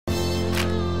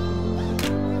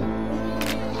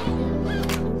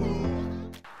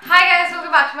Hi guys,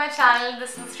 welcome back to my channel.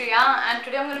 This is Riya and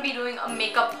today I'm going to be doing a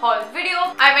makeup haul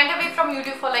video. I went away from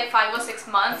YouTube for like 5 or 6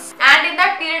 months and in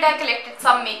that period I collected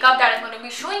some makeup that I'm going to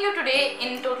be showing you today.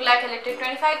 In total I collected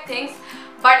 25 things,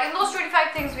 but in those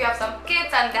 25 things we have some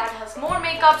kits and that has more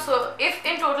makeup. So if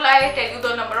in total I tell you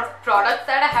the number of products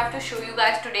that I have to show you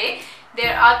guys today,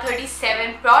 there are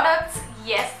 37 products.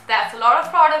 Yes, that's a lot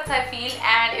of products I feel,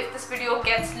 and if this video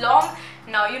gets long,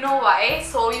 now you know why.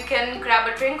 So you can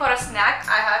grab a drink or a snack.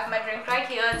 I have my drink right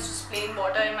here. It's just plain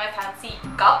water in my fancy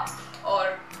cup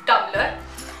or tumbler.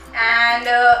 And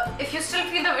if you still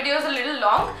feel the video is a little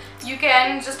long, you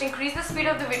can just increase the speed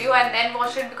of the video and then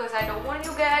watch it, because I don't want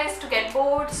you guys to get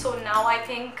bored. So now I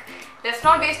think let's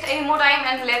not waste any more time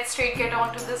and let's straight get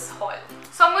on to this haul.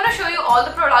 So I'm going to show you all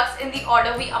the products in the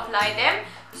order we apply them.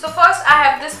 So first I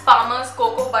have this Palmer's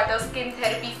Cocoa Butter Skin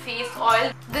Therapy Face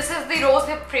Oil. This is the Rose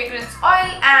Hip Fragrance Oil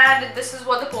and this is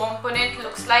what the component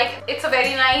looks like. It's a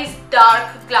very nice dark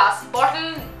glass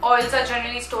bottle. Oils are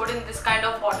generally stored in this kind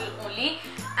of bottle only.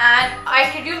 And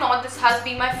I kid you not, this has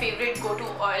been my favorite go-to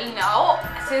oil now.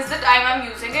 Since the time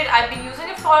I'm using it, I've been using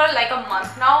it for like a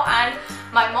month now, and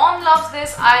my mom loves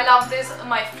this, I love this,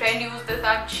 my friend used this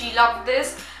and she loved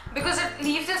this, because it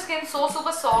leaves your skin so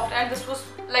super soft, and this was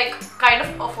like kind of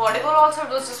affordable also. It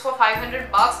was just for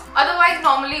 500 bucks. Otherwise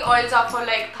normally oils are for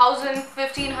like 1000,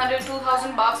 1500,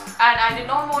 2000 bucks, and I did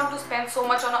not want to spend so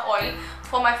much on an oil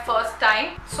for my first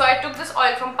time. So I took this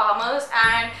oil from Palmer's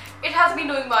and it has been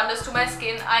doing wonders to my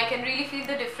skin. I can really feel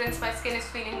the difference. My skin is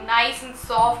feeling nice and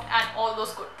soft and all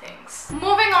those good things.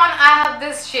 Moving on, I have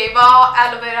this Sheva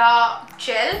Aloe Vera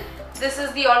Gel. This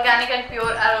is the organic and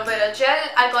pure aloe vera gel.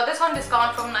 I got this on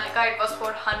discount from Nykaa. It was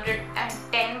for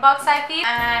 110 bucks I feel.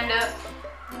 And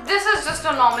this is just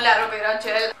a normal aloe vera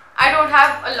gel. I don't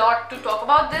have a lot to talk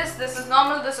about this. This is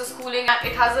normal, this is cooling, and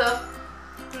it has a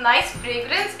nice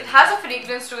fragrance. It has a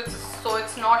fragrance to it, so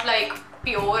it's not like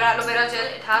pure aloe vera gel.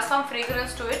 It has some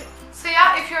fragrance to it. So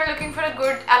yeah, if you're looking for a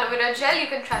good aloe vera gel, you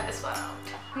can try this one out.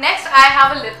 Next I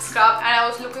have a lip scrub, and I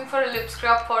was looking for a lip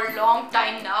scrub for a long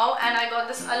time now, and I got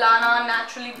this Alana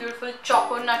Naturally Beautiful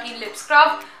Choco Nutty Lip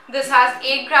Scrub. This has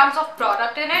 8 grams of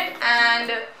product in it,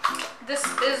 and this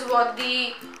is what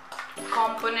the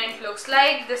component looks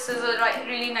like. This is a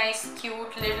really nice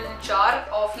cute little jar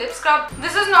of lip scrub.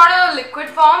 This is not a liquid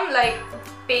form like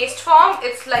paste form,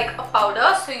 it's like a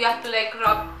powder, so you have to like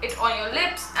rub it on your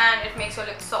lips and it makes your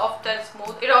lips soft and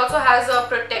smooth. It also has a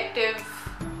protective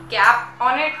cap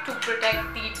on it to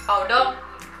protect the powder.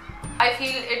 I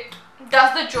feel it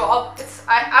does the job.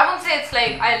 I won't say it's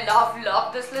like I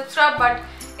love this lip scrub, but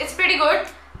it's pretty good.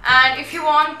 And if you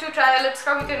want to try a lip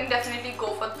scrub, you can definitely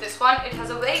go for this one. It has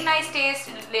a very nice taste.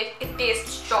 It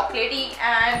tastes chocolatey,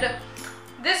 and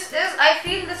this is, I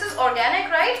feel this is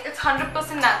organic, right? It's 100%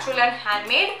 natural and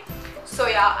handmade. So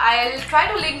yeah, I'll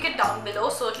try to link it down below,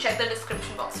 so check the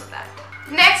description box for that.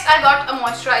 Next I got a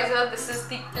moisturizer. This is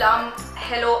the Plum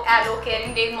Hello Aloe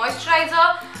Caring Day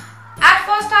Moisturizer. At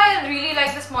first I really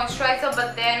like this moisturizer,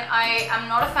 but then I am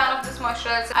not a fan of this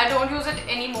moisturizer. I don't use it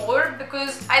anymore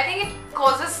because I think it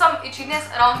causes some itchiness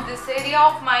around this area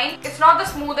of mine. It's not the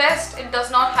smoothest. It does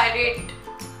not hydrate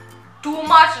too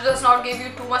much. It does not give you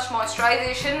too much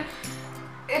moisturization.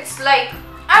 It's like,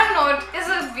 I don't know, it is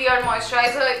a weird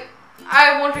moisturizer.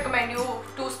 I won't recommend you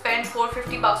to spend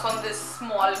 450 bucks on this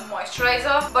small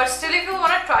moisturizer, but still if you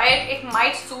want to try it, it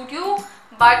might suit you,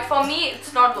 but for me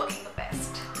it's not working the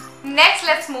best. Next,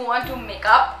 let's move on to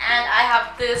makeup, and I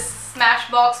have this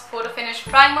Smashbox Photo Finish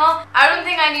Primer. I don't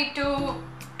think I need to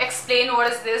explain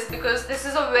what is this, because this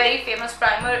is a very famous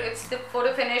primer. It's the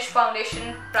Photo Finish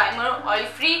Foundation Primer, oil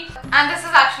free, and this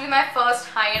is actually my first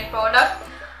high-end product.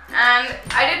 And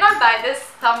I did not buy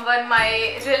this, someone,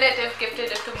 my relative,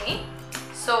 gifted it to me.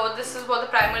 So this is what the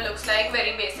primer looks like,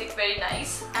 very basic, very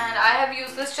nice. And I have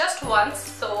used this just once,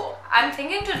 so I'm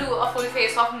thinking to do a full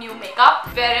face of new makeup,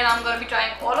 wherein I'm going to be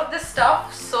trying all of this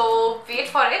stuff, so wait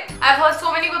for it. I've heard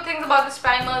so many good things about this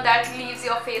primer, that leaves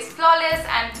your face flawless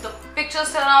and the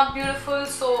pictures turn out beautiful,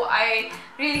 so I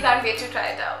really can't wait to try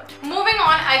it out. Moving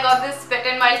on, I got this Wet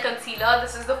n Wild concealer.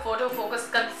 This is the Photo Focus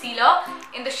Concealer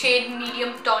in the shade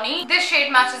Medium Tawny. This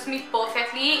shade matches me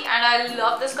perfectly and I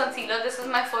love this concealer. This is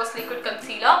my first liquid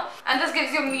concealer, and this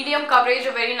gives you medium coverage,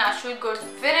 a very natural good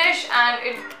finish, and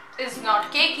it is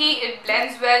not cakey, it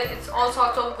blends well, it's all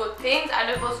sorts of good things, and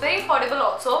it was very affordable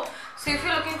also. So if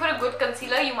you're looking for a good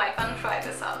concealer, you might want to try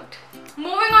this out.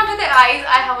 Moving on to the eyes,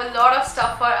 I have a lot of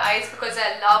stuff for eyes because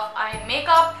I love eye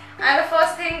makeup. And the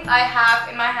first thing I have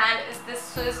in my hand is this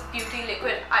Swiss Beauty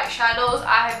Liquid Eyeshadows.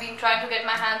 I have been trying to get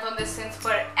my hands on this since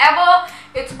forever.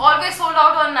 It's always sold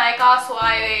out on Nykaa, so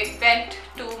I went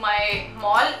to my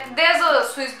mall. There's a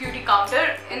Swiss beauty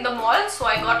counter in the mall, so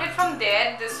I got it from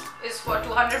there. This is for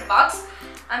 200 bucks.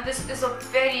 And this is a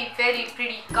very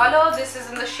pretty color. This is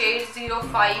in the shade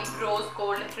 05 Rose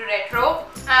Gold Retro,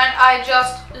 and I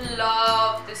just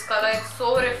love this color. It's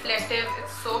so reflective,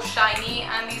 it's so shiny,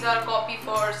 and these are a copy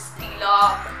for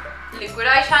Stila liquid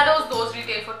eyeshadows. Those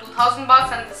retail for 2000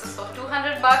 bucks and this is for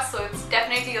 200 bucks, so it's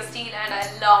definitely a steal, and I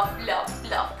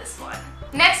love this one.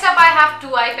 Next up, I have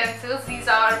two eye pencils. These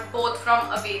are both from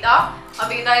Aveda.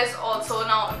 Aveda is also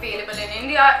now available in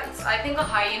India. It's, I think, a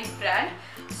high-end brand.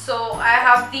 So I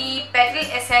have the Petal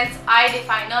Essence Eye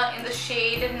Definer in the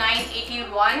shade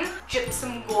 981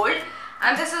 Gypsum Gold,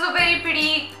 and this is a very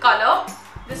pretty color.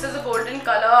 This is a golden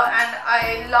color, and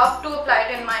I love to apply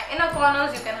it in my inner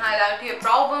corners. You can highlight your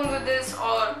brow bone with this,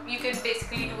 or you can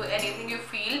basically do anything you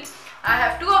feel. I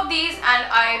have two of these, and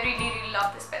I really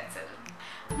love this pencil.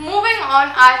 Moving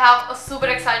on, I have a super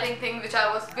exciting thing which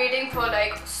I was waiting for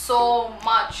like so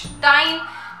much time.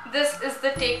 This is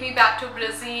the Take Me Back to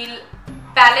Brazil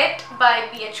palette by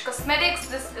Bhcosmetics.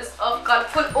 This is a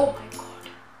colorful, oh my god,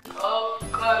 a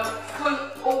colorful,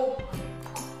 oh my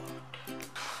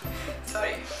god,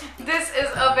 sorry. This is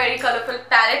a very colorful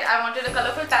palette. I wanted a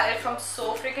colorful palette from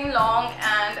so freaking long,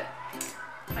 and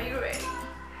are you ready?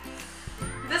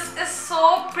 This is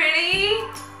so pretty.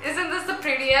 Isn't this the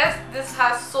prettiest? This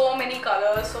has so many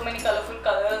colors, so many colorful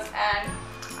colors, and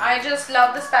I just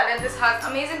love this palette. This has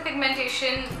amazing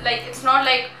pigmentation. Like, it's not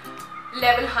like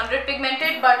level 100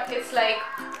 pigmented, but it's like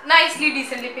nicely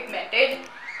decently pigmented,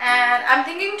 and I'm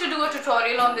thinking to do a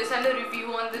tutorial on this and a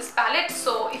review on this palette.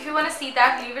 So if you want to see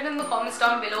that, leave it in the comments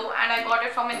down below. And I got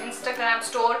it from an Instagram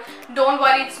store. Don't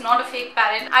worry, it's not a fake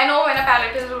palette. I know when a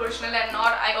palette is original and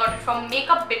not. I got it from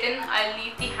Makeup Bitten. I'll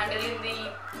leave the handle in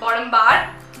the bottom bar.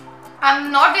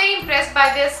 I'm not very impressed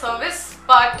by their service,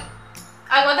 but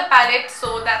I got the palette,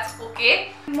 so that's okay.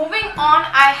 Moving on,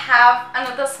 I have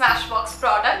another Smashbox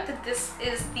product. This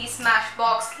is the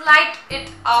Smashbox Light It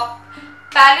Up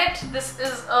palette. This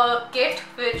is a kit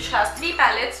which has three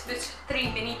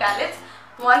mini palettes.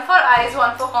 One for eyes,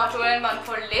 one for contour, and one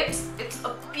for lips. It's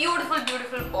a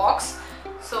beautiful box.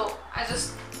 So I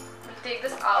just will take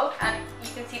this out, and you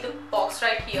can see the box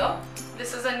right here.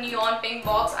 This is a neon pink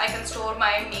box. I can store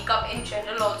my makeup in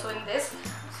general also in this.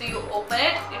 So you open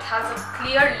it, it has a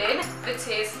clear lid which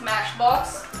says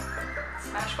Smashbox,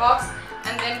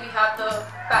 and then we have the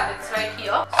palettes right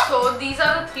here. So these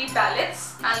are the three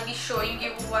palettes. I'll be showing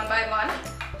you one by one.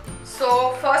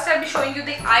 So first I'll be showing you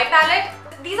the eye palette.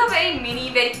 These are very mini,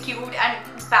 very cute, and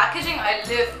packaging, I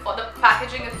live for the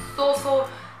packaging. It's so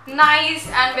nice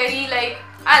and very, like,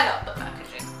 I love the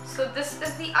packaging. So this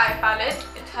is the eye palette.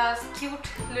 It has cute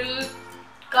little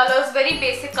colors, very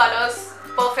basic colors,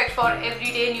 perfect for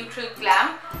everyday neutral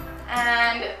glam.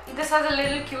 And this has a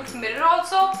little cute mirror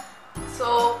also.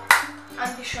 So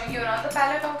I'll be showing you another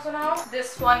palette also now.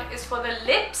 This one is for the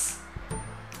lips.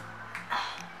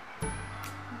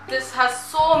 This has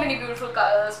so many beautiful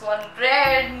colors. One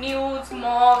red, nudes,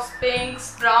 mauves,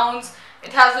 pinks, browns.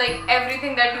 It has like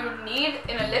everything that you would need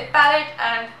in a lip palette.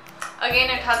 And again,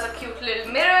 it has a cute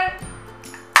little mirror.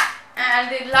 And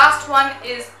the last one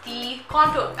is the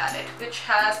contour palette, which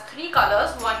has three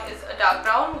colors. One is a dark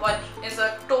brown, one is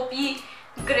a taupey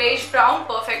greyish brown,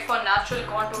 perfect for natural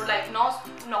contour like nose,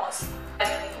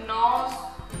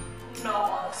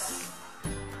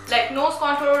 like nose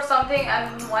contour or something,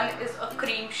 and one is a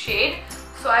cream shade.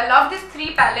 So I love these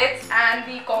three palettes and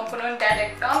the component that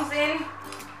it comes in.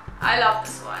 I love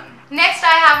this one. Next,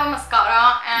 I have a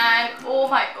mascara, and oh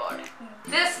my god,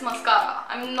 this mascara,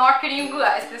 I'm not kidding you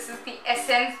guys, this is the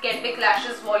Essence Get Big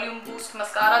Lashes Volume Boost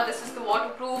Mascara. This is the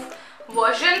waterproof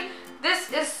version.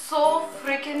 This is so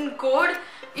freaking good.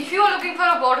 If you are looking for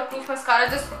a waterproof mascara,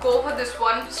 just go for this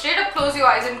one. Straight up close your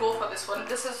eyes and go for this one.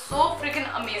 This is so freaking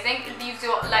amazing. It leaves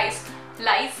your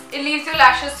it leaves your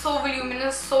lashes so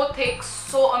voluminous, so thick,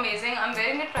 so amazing. I'm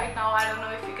wearing it right now. I don't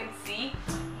know if you can see,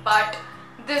 but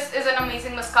this is an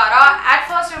amazing mascara. At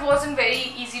first it wasn't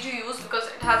very easy to use because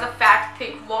it has a fat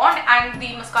thick wand and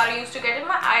the mascara used to get in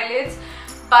my eyelids,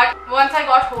 but once I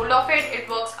got hold of it, it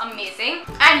works amazing.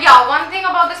 And yeah, one thing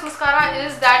about this mascara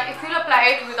is that if you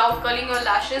apply it without curling your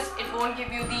lashes, it won't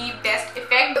give you the best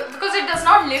effect because it does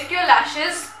not lift your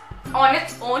lashes on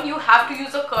its own. You have to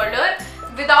use a curler.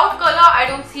 Without curler, I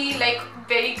don't see like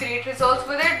very great results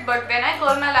with it, but when I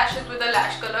curl my lashes with a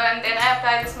lash curler and then I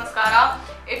apply this mascara,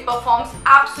 it performs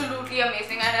absolutely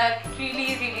amazing, and I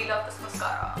really love this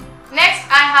mascara. Next,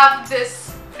 I have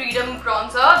this Freedom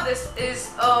bronzer. This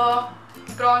is a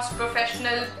Bronze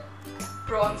Professional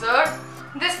bronzer.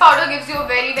 This powder gives you a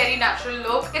very natural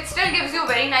look. It still gives you a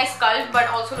very nice sculpt but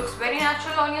also looks very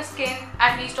natural on your skin,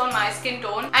 at least on my skin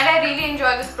tone. And I really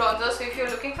enjoy this bronzer, so if you're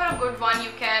looking for a good one, you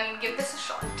can give this a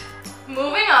shot.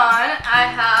 Moving on, I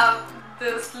have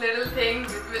this little thing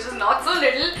which is not so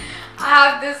little. I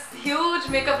have this huge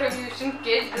Makeup Revolution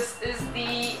kit. This is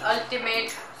the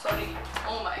ultimate,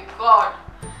 oh my god.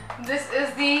 This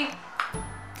is the,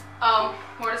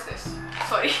 what is this?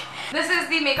 This is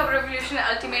the Makeup Revolution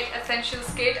Ultimate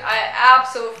Essentials Kit. I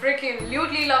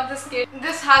absolutely love this kit.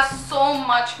 This has so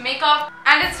much makeup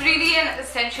and it's really an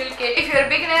essential kit. If you're a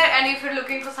beginner and if you're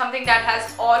looking for something that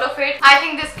has all of it, I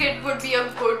think this kit would be a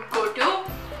good go-to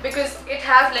because it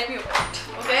has, let me open it,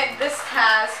 okay? This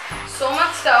has so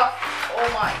much stuff, oh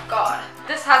my god.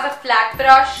 This has a flat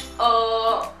brush,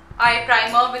 eye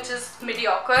primer which is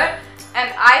mediocre,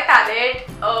 an eye palette,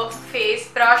 a face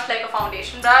brush like a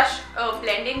foundation brush, a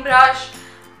blending brush,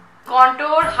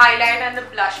 contour, highlight and the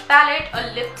blush palette,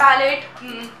 a lip palette,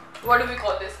 what do we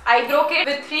call this? Eyebrow kit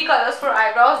with 3 colors for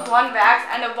eyebrows, 1 wax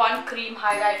and a 1 cream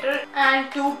highlighter,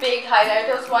 and 2 baked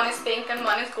highlighters, one is pink and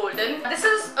one is golden. This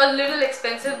is a little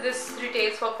expensive. This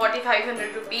retails for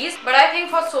 4,500 rupees, but I think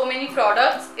for so many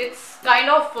products it's kind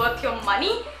of worth your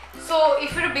money. So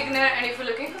if you're a beginner and if you're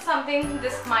looking for something,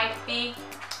 this might be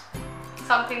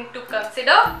something to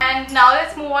consider. And now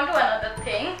let's move on to another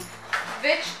thing,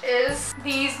 which is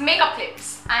these makeup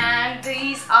clips, and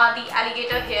these are the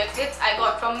alligator hair clips I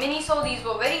got from Miniso. These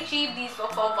were very cheap. These were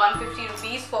for 150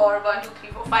 rupees for 1, 2,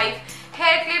 3, 4, 5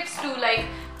 hair clips to like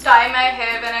tie my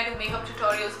hair when I do makeup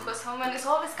tutorials, because someone is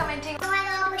always commenting, oh my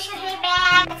god, push your hair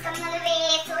back, it's coming on the way,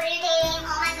 it's so irritating,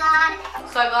 oh my god.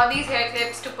 So I got these hair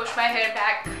clips to push my hair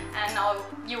back and now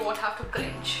you won't have to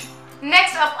cringe.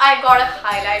 Next up, I got a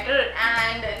highlighter,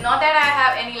 and not that I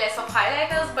have any less of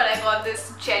highlighters, but I got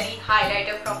this jelly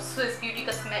highlighter from Swiss Beauty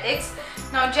Cosmetics.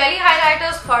 Now jelly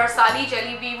highlighters, for Sali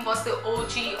Jelly Beam was the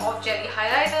OG of jelly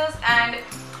highlighters, and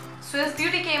Swiss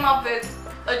Beauty came up with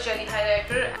a jelly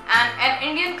highlighter, and an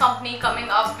Indian company coming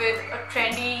up with a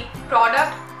trendy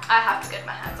product. I have to get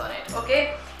my hands on it,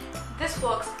 okay? This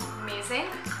works amazing.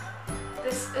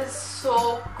 This is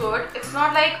so good. It's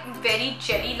not like very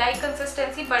jelly-like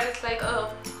consistency, but it's like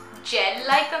a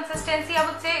gel-like consistency, I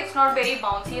would say. It's not very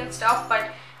bouncy and stuff,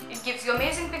 but it gives you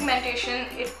amazing pigmentation.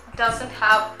 It doesn't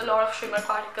have a lot of shimmer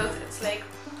particles. It's like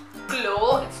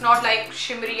glow. It's not like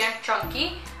shimmery and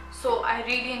chunky. So I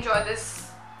really enjoy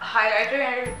this highlighter,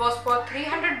 and it was for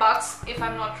 300 bucks if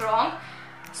I'm not wrong.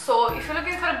 So if you're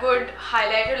looking for a good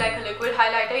highlighter, like a liquid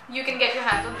highlighter, you can get your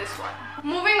hands on this one.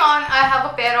 Moving on, I have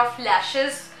a pair of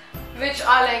lashes which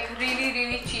are like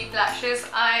really cheap lashes.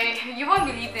 You won't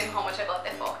believe them how much I got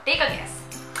them for. Take a guess.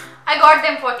 I got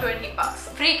them for 20 bucks.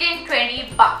 Freaking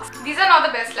 20 bucks. These are not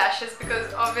the best lashes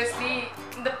because obviously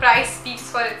the price speaks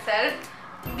for itself.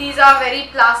 These are very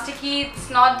plasticky. It's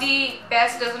not the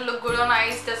best, doesn't look good on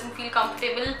eyes, doesn't feel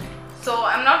comfortable. So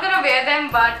I'm not gonna wear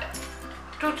them, but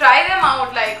to try them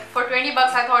out, like for 20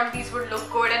 bucks, I thought these would look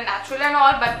good and natural and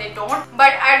all, but they don't.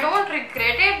 But I don't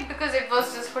regret it because it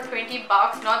was just for 20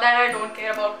 bucks. Not that I don't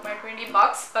care about my 20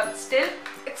 bucks, but still,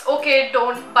 it's okay.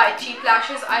 Don't buy cheap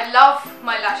lashes. I love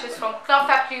my lashes from Club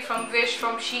Factory, from Wish,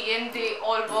 from Shein. They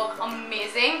all work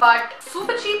amazing. But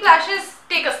super cheap lashes,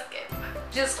 take a skip.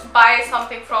 Just buy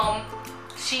something from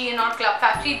Shein or Club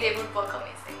Factory. They would work amazing.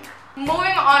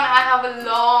 Moving on, I have a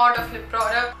lot of lip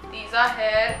products. These are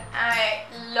here. I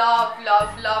love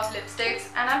lipsticks,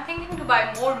 and I'm thinking to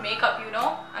buy more makeup, you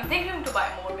know. I'm thinking to buy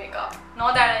more makeup.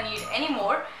 Not that I need any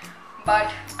more,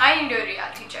 but I need a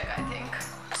reality check, I think.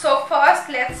 So first,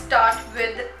 let's start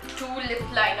with 2 lip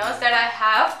liners that I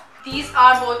have. These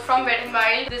are both from Wet n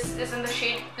Wild. This is in the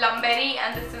shade Plumberry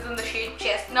and this is in the shade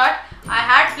Chestnut. I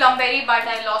had Plumberry but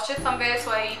I lost it somewhere,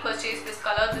 so I repurchased this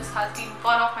color. This has been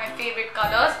one of my favorite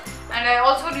colors, and I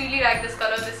also really like this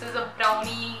color. This is a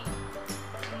browny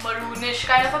maroonish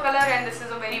kind of a color, and this is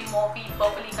a very mauvey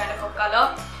purpley kind of a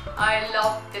color. I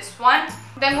love this one.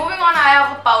 Then moving on, I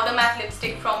have a powder matte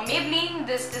lipstick from Maybelline.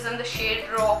 This is in the shade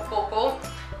Raw Cocoa.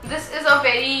 This is a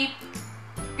very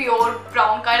pure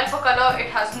brown kind of a color. It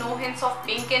has no hints of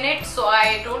pink in it, so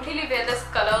I don't really wear this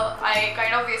color. I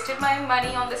kind of wasted my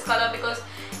money on this color because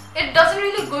it doesn't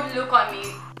really good look on me.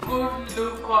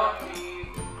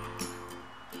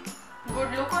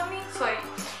 Sorry.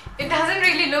 It doesn't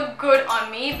really look good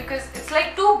on me because it's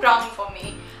like too brown for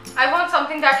me. I want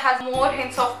something that has more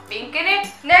hints of pink in it.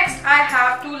 Next, I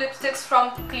have 2 lipsticks from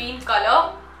Clean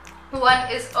Color. One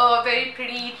is a very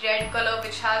pretty red color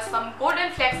which has some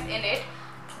golden flecks in it.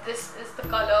 this is the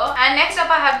color. And next up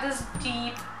I have this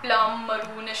deep plum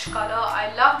maroonish color.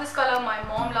 I love this color. My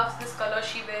mom loves this color.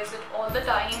 She wears it all the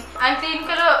time. And Clean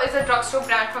Color is a drugstore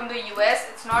brand from the US.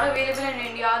 It's not available in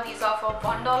India. These are for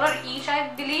 $1 each,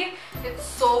 I believe. It's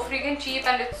so freaking cheap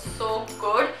and it's so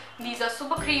good. These are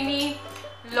super creamy,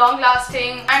 long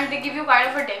lasting, and they give you kind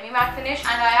of a demi matte finish,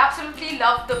 and I absolutely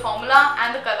love the formula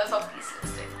and the colors of these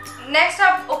lipsticks. Next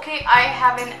up, okay, I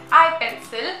have an eye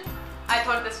pencil. I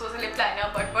thought this was a lip liner,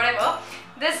 but whatever.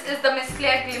 This is the Miss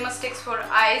Claire Glimmer Sticks for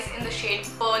Eyes in the shade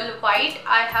Pearl White.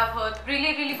 I have heard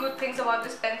really good things about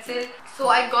this pencil, so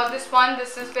I got this one.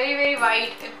 This is very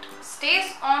white. It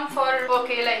stays on for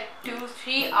okay like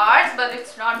 2-3 hours, but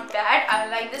it's not bad.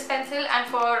 I like this pencil, and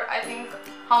for I think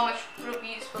how much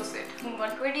rupees was it?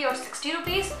 120 or 60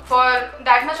 rupees? For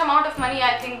that much amount of money,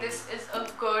 I think this is a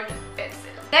good pencil.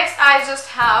 Next, I just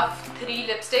have 3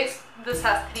 lipsticks. This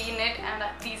has 3 in it and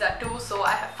these are 2, so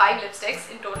I have 5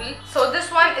 lipsticks in total. So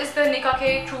this one is the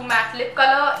Nykaa True Matte Lip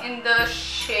Color in the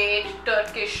shade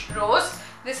Turkish Rose.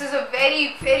 This is a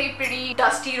very pretty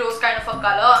dusty rose kind of a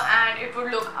color, and it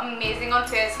would look amazing on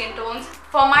fair skin tones.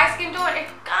 For my skin tone, it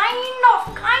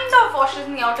kind of washes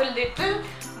me out a little,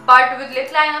 but with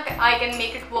lip liner I can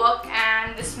make it work,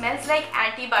 and this smells like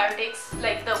antibiotics,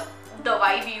 like the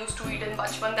vibe we used to eat in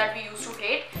Bachpan that we used to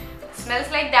hate. It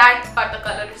smells like that, but the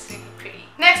color is really pretty.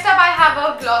 Next up, I have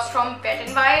a gloss from Wet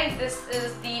n Wild. This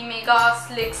is the Mega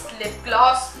Slicks Lip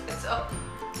Gloss. It's a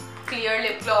clear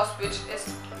lip gloss which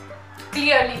is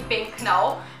clearly pink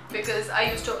now because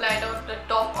I used to apply it on the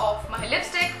top of my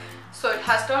lipstick, so it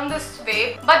has turned this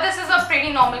way. But this is a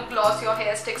pretty normal gloss. Your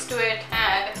hair sticks to it,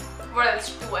 and what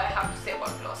else do I have to say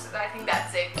about glosses? I think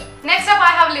that's it. Next up,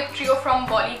 I have Lip Trio from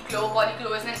Bolly Glow. Bolly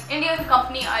Glow is an Indian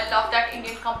company. I love that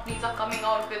Indian companies are coming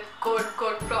out with good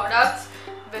products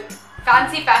with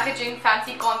fancy packaging,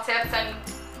 fancy concepts, and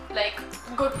like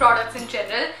good products in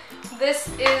general. This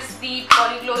is the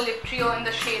Bolly Glow Lip Trio in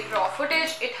the shade Raw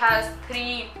Footage. It has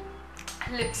 3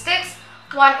 lipsticks.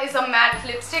 One is a matte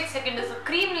lipstick, second is a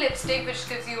cream lipstick which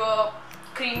gives you a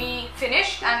creamy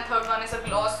finish, and third one is a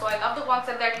gloss. So I love the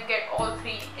concept that you get all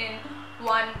 3 in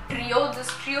one trio. This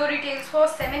trio retails for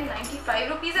 795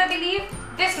 rupees, I believe.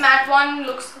 This matte one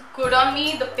looks good on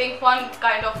me. The pink one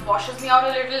kind of washes me out a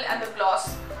little, and the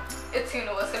gloss, it's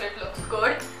universal, it looks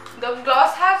good. The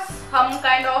gloss has some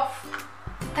kind of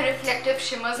reflective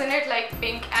shimmers in it like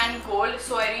pink and gold,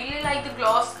 so I really like the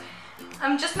gloss.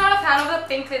 I'm just not a fan of the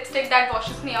pink lipstick that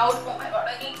washes me out. Oh my god,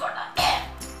 I need water.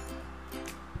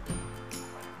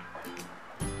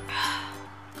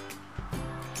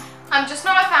 I'm just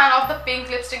not a fan of the pink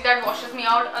lipstick that washes me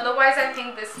out. Otherwise, I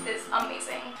think this is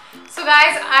amazing. So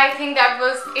guys, I think that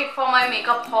was it for my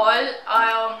makeup haul.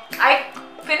 I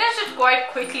finished it quite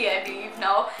quickly, I believe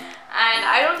now, and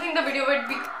I don't think the video would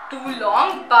be too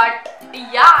long, but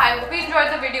yeah, I hope you enjoyed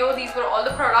the video. These were all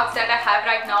the products that I have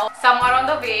right now. Some are on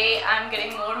the way. I'm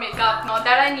getting more makeup, not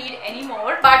that I need any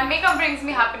more, but makeup brings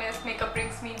me happiness, makeup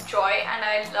brings me joy, and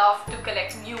I love to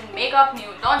collect new makeup,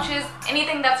 new launches,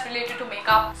 anything that's related to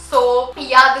makeup. So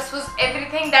yeah, this was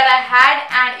everything that I had,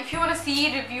 and if you want to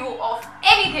see review of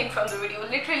anything from the video,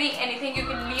 literally anything, you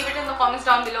can leave it in the comments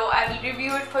down below. I will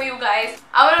review it for you guys.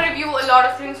 I want to review a lot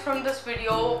of things from this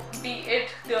video, be it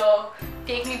the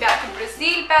Take Me Back to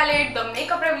Brazil palette, the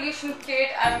Makeup Revolution kit.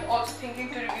 I'm also thinking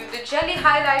to review the jelly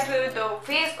highlighter, the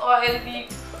face oil, the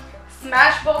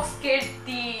Smashbox kit,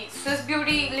 the Swiss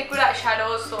Beauty liquid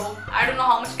eyeshadows. So I don't know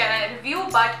how much can I review,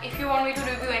 but if you want me to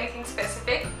review anything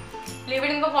specific, leave it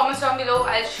in the comments down below.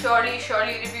 I'll surely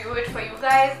review it for you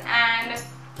guys. And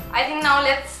I think now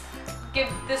let's give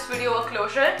this video a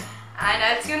closure, and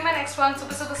I'll see you in my next one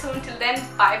super soon. Till then,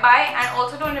 bye bye. And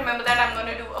also don't remember that I'm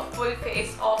going to do a full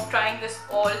face of trying this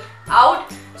all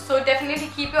out, so definitely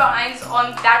keep your eyes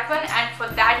on that one, and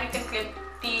for that you can click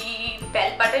the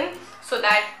bell button so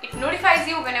that it notifies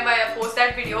you whenever I post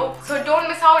that video. So don't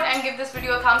miss out and give this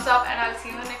video a thumbs up, and I'll see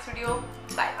you in the next video.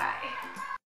 Bye bye.